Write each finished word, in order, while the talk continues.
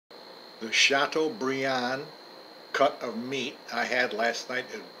The Chateaubriand cut of meat I had last night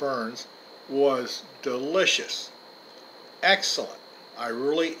at Berns was delicious. Excellent. I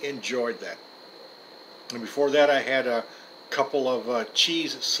really enjoyed that. And before that I had a couple of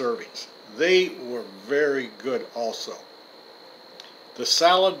cheese servings. They were very good also. The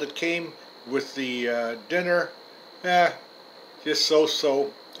salad that came with the dinner, just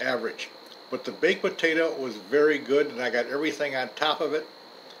so-so average. But the baked potato was very good, and I got everything on top of it.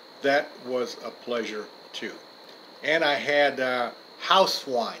 That was a pleasure too. And I had house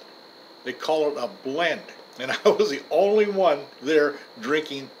wine. They call it a blend. And I was the only one there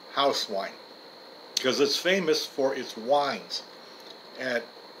drinking house wine, because it's famous for its wines at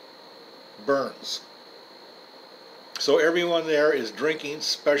Berns. So everyone there is drinking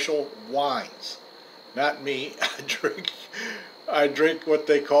special wines. Not me. I drink what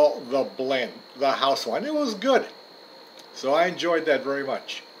they call the blend, the house wine. It was good. So I enjoyed that very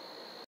much.